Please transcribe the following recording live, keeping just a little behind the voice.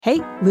Hey,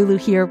 Lulu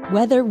here.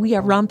 Whether we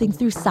are romping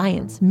through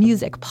science,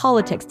 music,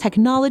 politics,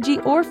 technology,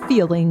 or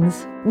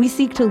feelings, we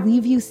seek to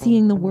leave you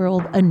seeing the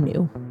world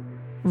anew.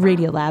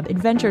 Radiolab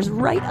adventures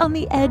right on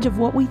the edge of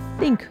what we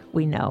think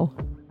we know,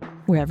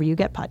 wherever you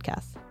get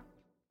podcasts.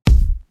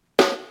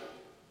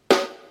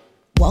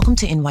 Welcome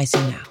to NYC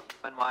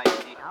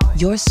Now,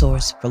 your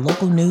source for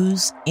local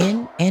news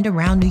in and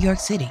around New York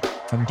City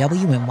from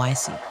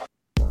WNYC.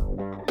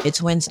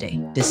 It's Wednesday,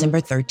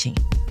 December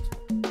 13th.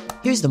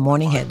 Here's the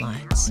morning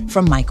headlines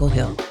from Michael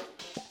Hill.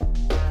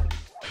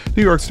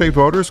 New York State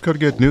voters could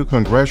get new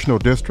congressional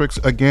districts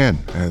again.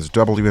 As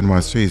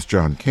WNYC's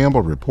John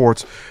Campbell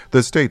reports,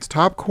 the state's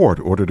top court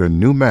ordered a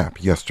new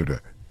map yesterday.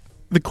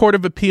 The Court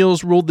of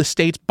Appeals ruled the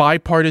state's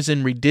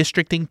bipartisan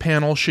redistricting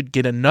panel should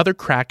get another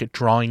crack at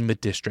drawing the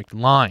district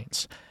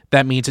lines.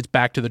 That means it's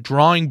back to the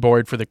drawing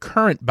board for the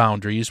current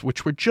boundaries,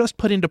 which were just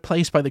put into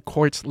place by the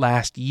courts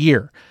last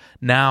year.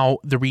 Now,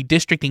 the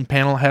redistricting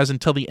panel has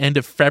until the end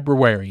of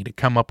February to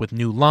come up with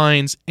new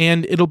lines,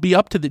 and it'll be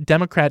up to the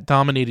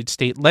Democrat-dominated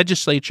state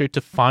legislature to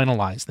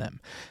finalize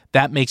them.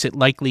 That makes it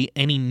likely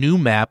any new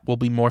map will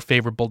be more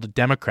favorable to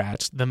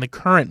Democrats than the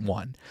current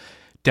one.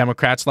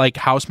 Democrats like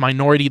House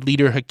Minority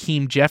Leader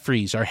Hakeem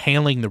Jeffries are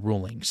hailing the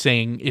ruling,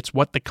 saying it's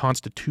what the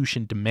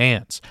Constitution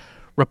demands.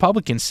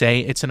 Republicans say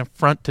it's an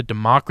affront to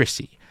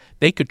democracy.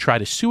 They could try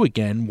to sue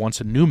again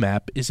once a new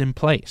map is in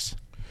place.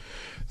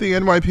 The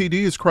NYPD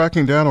is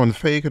cracking down on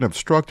fake and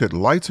obstructed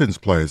license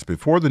plates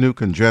before the new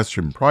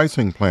congestion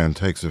pricing plan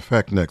takes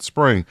effect next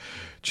spring.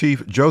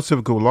 Chief Joseph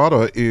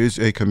Gulata is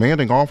a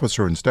commanding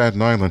officer in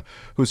Staten Island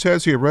who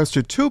says he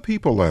arrested 2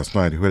 people last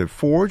night who had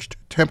forged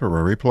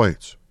temporary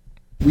plates.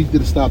 We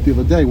did a stop the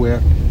other day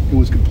where it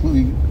was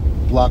completely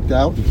blocked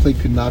out. The plate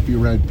could not be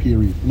read,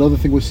 period. Another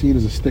thing we're seeing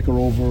is a sticker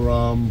over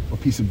a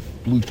piece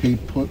of blue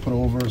tape put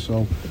over.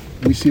 So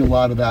we see a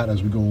lot of that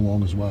as we go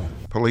along as well.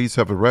 Police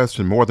have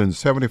arrested more than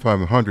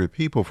 7,500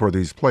 people for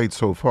these plates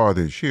so far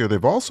this year.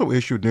 They've also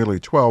issued nearly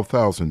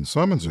 12,000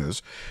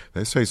 summonses.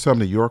 They say some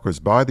New Yorkers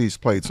buy these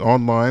plates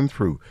online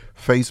through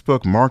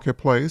Facebook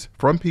Marketplace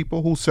from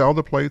people who sell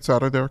the plates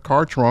out of their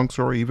car trunks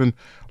or even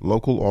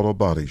local auto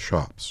body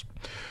shops.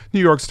 New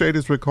York State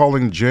is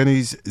recalling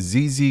Jenny's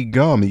ZZ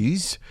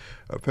gummies.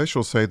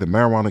 Officials say the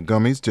marijuana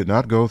gummies did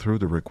not go through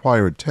the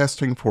required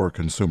testing for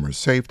consumer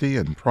safety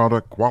and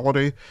product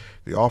quality.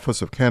 The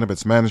Office of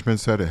Cannabis Management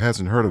said it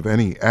hasn't heard of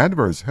any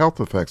adverse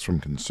health effects from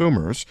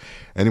consumers.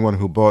 Anyone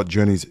who bought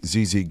Jenny's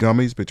ZZ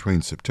gummies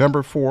between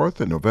September 4th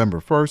and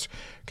November 1st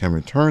can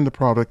return the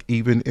product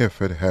even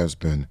if it has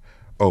been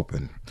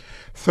open.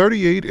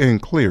 38 and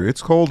clear.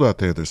 It's cold out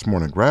there this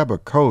morning. Grab a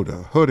coat, a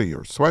hoodie,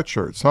 or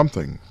sweatshirt,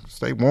 something.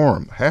 Stay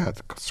warm.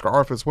 Hat,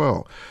 scarf as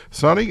well.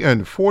 Sunny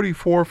and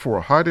 44 for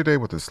a high today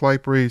with a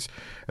slight breeze.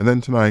 And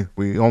then tonight,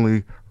 we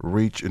only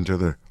reach into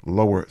the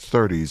lower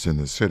 30s in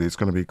the city. It's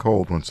going to be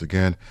cold once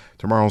again.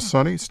 Tomorrow,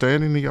 sunny,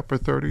 staying in the upper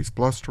 30s,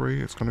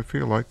 blustery. It's going to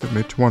feel like the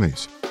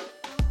mid-20s.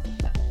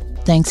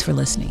 Thanks for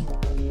listening.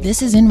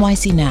 This is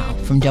NYC Now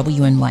from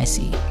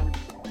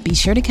WNYC. Be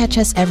sure to catch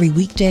us every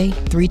weekday,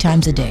 3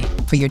 times a day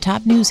for your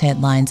top news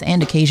headlines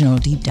and occasional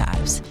deep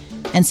dives.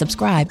 And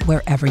subscribe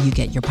wherever you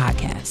get your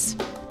podcasts.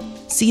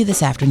 See you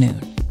this afternoon.